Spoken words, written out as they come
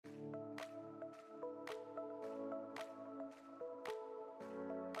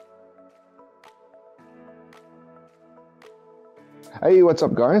Hey, what's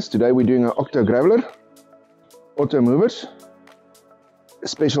up guys? Today we're doing an Okto graveler, auto movers,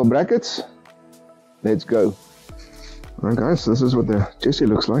 special brackets. Let's go. Alright guys, this is what the chassis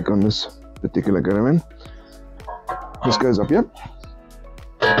looks like on this particular caravan. This goes up here,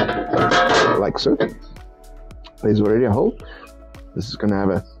 like so. There's already a hole. This is going to have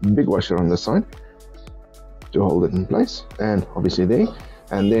a big washer on this side to hold it in place, and obviously there.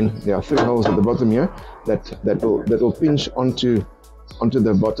 And then there are 3 holes at the bottom here that will pinch onto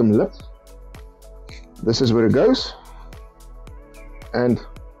the bottom lip. This is where it goes, and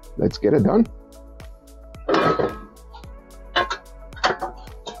let's get it done.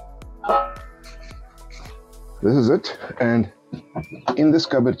 This is it, and in this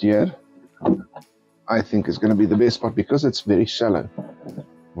cupboard here, I think is going to be the best spot because it's very shallow.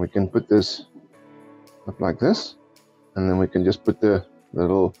 We can put this up like this, and then we can just put the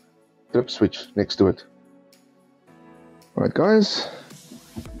little trip switch next to it. Alright guys,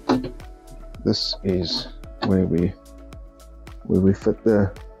 this is where we fit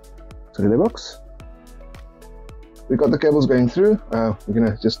the trailer box. We got the cables going through. We're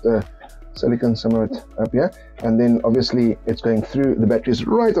gonna just silicone some of it up here, and then obviously it's going through. The battery is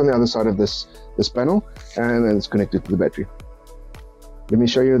right on the other side of this panel, and then it's connected to the battery. Let me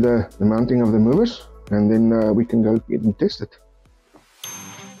show you the mounting of the movers, and then we can go get and test it.